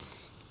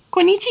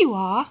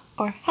Konnichiwa,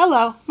 or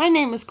hello, my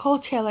name is Cole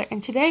Taylor,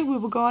 and today we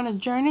will go on a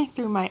journey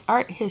through my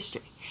art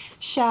history.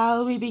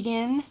 Shall we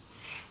begin?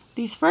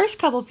 These first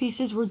couple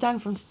pieces were done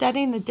from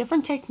studying the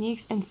different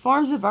techniques and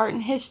forms of art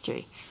in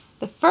history.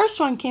 The first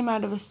one came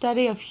out of a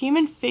study of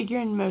human figure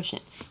in motion.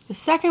 The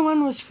second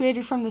one was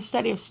created from the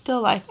study of still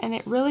life, and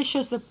it really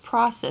shows the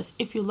process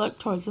if you look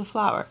towards the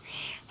flower.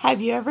 Have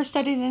you ever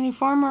studied any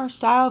form or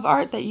style of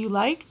art that you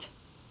liked?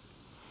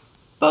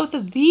 Both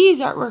of these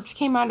artworks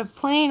came out of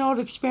plain old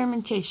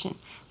experimentation.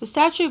 The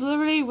Statue of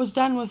Liberty was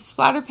done with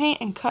splatter paint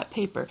and cut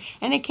paper,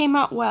 and it came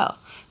out well.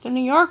 The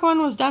New York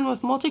one was done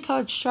with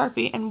multicolored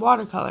Sharpie and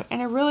watercolor,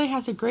 and it really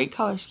has a great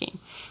color scheme.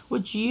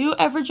 Would you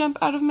ever jump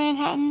out of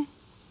Manhattan?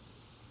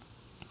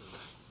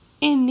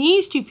 In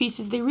these two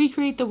pieces, they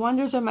recreate the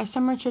wonders of my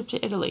summer trip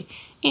to Italy.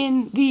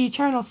 In The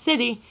Eternal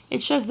City,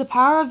 it shows the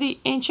power of the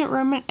ancient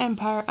Roman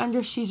Empire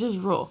under Caesar's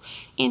rule.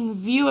 In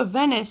View of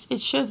Venice,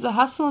 it shows the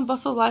hustle and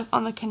bustle life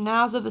on the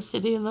canals of the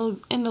city in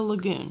the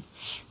lagoon.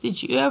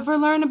 Did you ever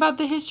learn about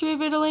the history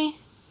of Italy?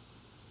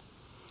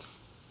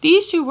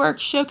 These two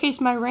works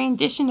showcase my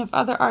rendition of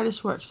other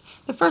artists' works.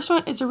 The first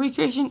one is a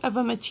recreation of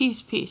a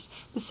Matisse piece.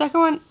 The second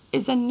one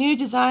is a new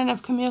design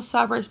of Camille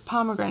Sabre's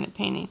pomegranate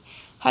painting.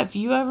 Have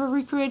you ever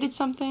recreated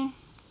something?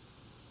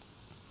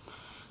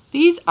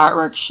 These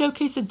artworks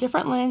showcase the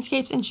different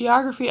landscapes and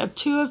geography of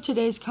two of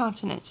today's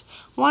continents.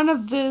 One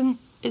of them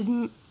is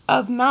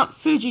of Mount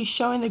Fuji,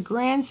 showing the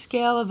grand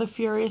scale of the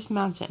Furious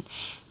Mountain.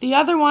 The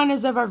other one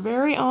is of our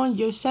very own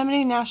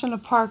Yosemite National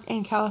Park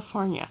in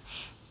California.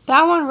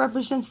 That one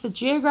represents the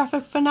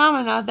geographic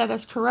phenomena that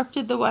has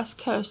corrupted the West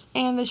Coast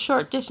and the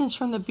short distance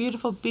from the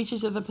beautiful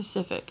beaches of the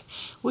Pacific.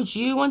 Would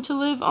you want to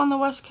live on the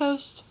West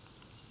Coast?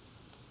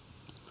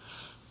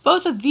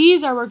 Both of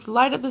these artworks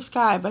light up the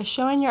sky by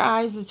showing your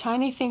eyes the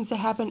tiny things that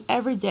happen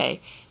every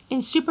day. In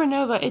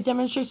Supernova, it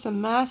demonstrates the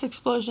mass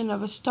explosion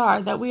of a star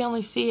that we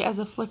only see as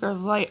a flicker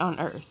of light on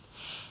Earth.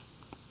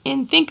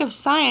 In Think of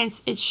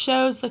Science, it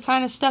shows the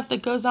kind of stuff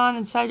that goes on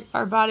inside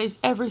our bodies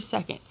every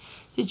second.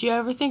 Did you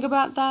ever think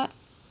about that?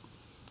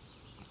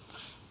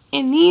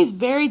 In these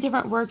very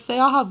different works, they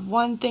all have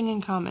one thing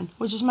in common,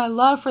 which is my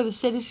love for the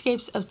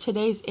cityscapes of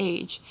today's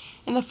age.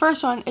 In the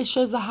first one, it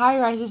shows the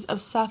high-rises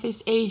of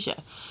Southeast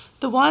Asia.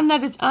 The one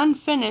that is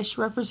unfinished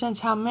represents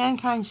how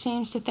mankind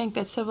seems to think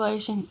that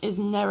civilization is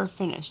never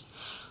finished.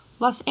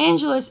 Los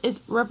Angeles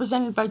is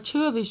represented by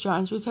two of these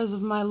drawings because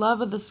of my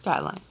love of the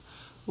skyline.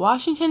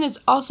 Washington is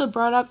also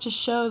brought up to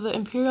show the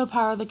imperial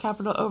power of the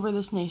capital over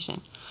this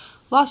nation.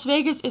 Las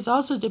Vegas is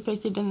also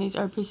depicted in these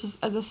art pieces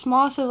as a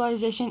small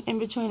civilization in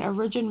between a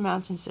rigid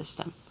mountain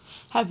system.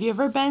 Have you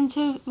ever been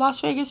to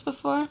Las Vegas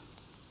before?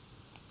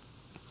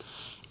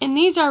 In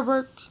these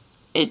artworks,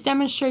 it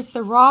demonstrates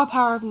the raw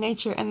power of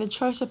nature and the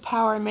choice of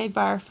power made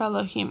by our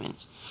fellow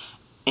humans.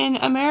 In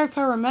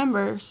America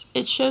Remembers,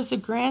 it shows the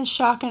grand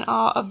shock and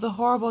awe of the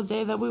horrible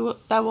day that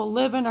will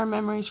live in our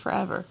memories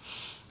forever.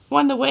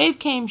 When the Wave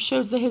Came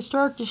shows the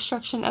historic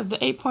destruction of the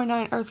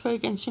 8.9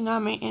 earthquake and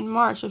tsunami in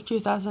March of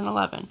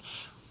 2011.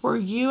 Were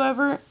you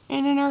ever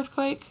in an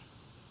earthquake?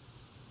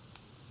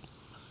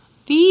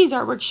 These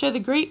artworks show the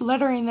great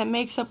lettering that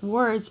makes up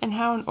words and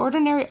how an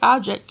ordinary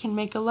object can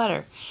make a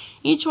letter.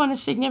 Each one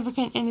is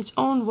significant in its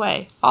own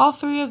way. All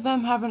three of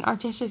them have an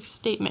artistic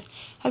statement.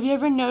 Have you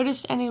ever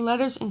noticed any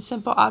letters in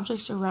simple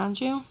objects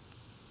around you?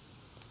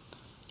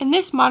 In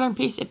this modern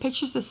piece, it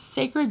pictures the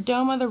sacred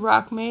Dome of the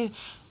Rock made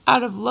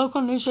out of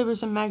local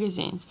newspapers and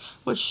magazines,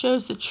 which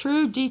shows the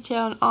true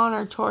detail and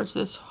honor towards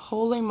this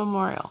holy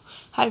memorial.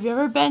 Have you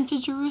ever been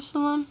to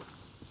Jerusalem?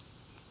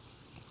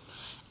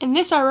 In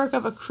this artwork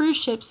of a cruise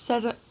ship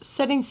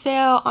setting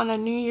sail on a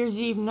New Year's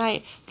Eve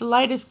night, the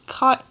light is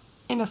caught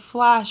in a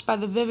flash by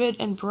the vivid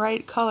and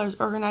bright colors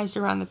organized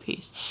around the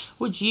piece.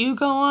 Would you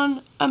go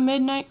on a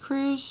midnight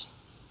cruise?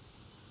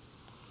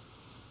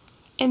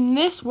 In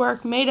this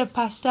work, made of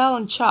pastel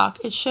and chalk,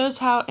 it shows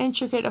how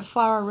intricate a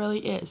flower really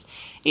is.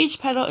 Each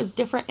petal is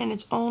different in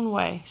its own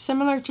way,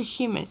 similar to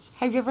humans.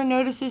 Have you ever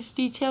noticed this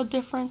detailed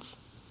difference?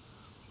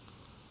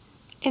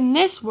 In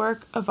this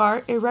work of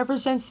art, it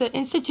represents the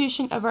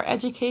institution of our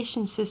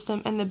education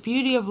system and the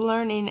beauty of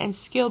learning and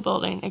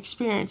skill-building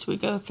experience we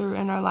go through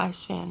in our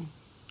lifespan.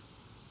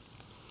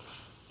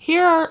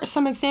 Here are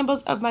some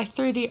examples of my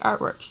 3D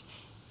artworks.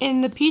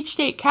 In the Peach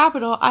State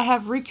Capitol, I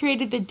have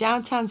recreated the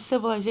downtown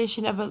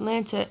civilization of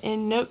Atlanta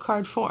in note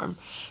card form.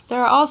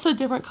 There are also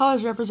different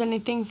colors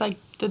representing things like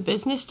the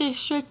business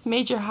district,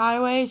 major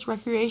highways,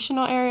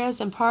 recreational areas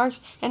and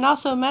parks, and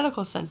also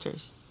medical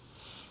centers.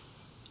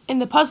 In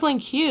the Puzzling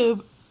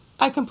Cube,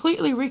 I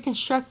completely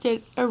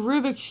reconstructed a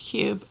Rubik's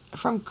Cube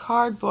from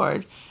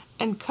cardboard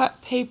and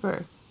cut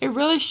paper. It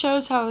really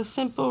shows how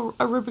simple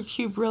a Rubik's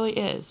Cube really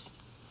is.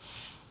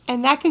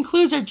 And that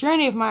concludes our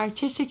journey of my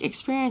artistic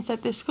experience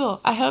at this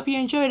school. I hope you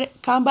enjoyed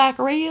it. Come back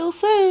real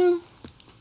soon.